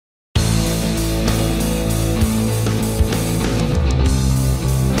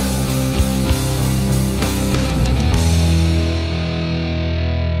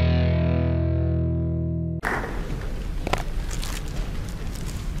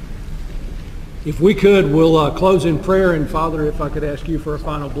If we could, we'll close in prayer. And Father, if I could ask you for a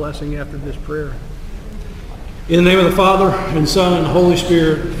final blessing after this prayer. In the name of the Father, and Son, and Holy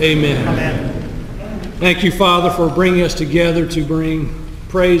Spirit, amen. Amen. Thank you, Father, for bringing us together to bring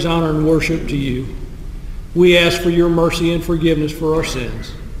praise, honor, and worship to you. We ask for your mercy and forgiveness for our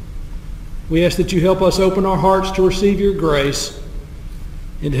sins. We ask that you help us open our hearts to receive your grace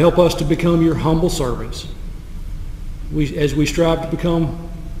and to help us to become your humble servants. As we strive to become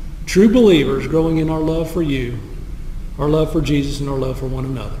true believers, growing in our love for you, our love for Jesus, and our love for one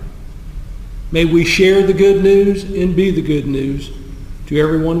another. May we share the good news and be the good news to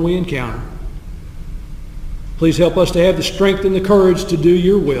everyone we encounter. Please help us to have the strength and the courage to do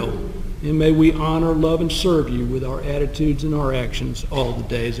your will. And may we honor, love, and serve you with our attitudes and our actions all the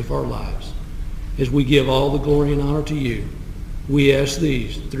days of our lives. As we give all the glory and honor to you, we ask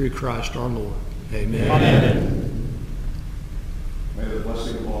these through Christ our Lord. Amen. Amen. May the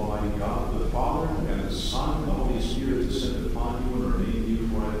blessing of Almighty God, the Father, and the Son, and the Holy Spirit descend upon you and remain in you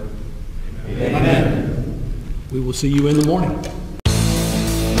forever. Amen. We will see you in the morning.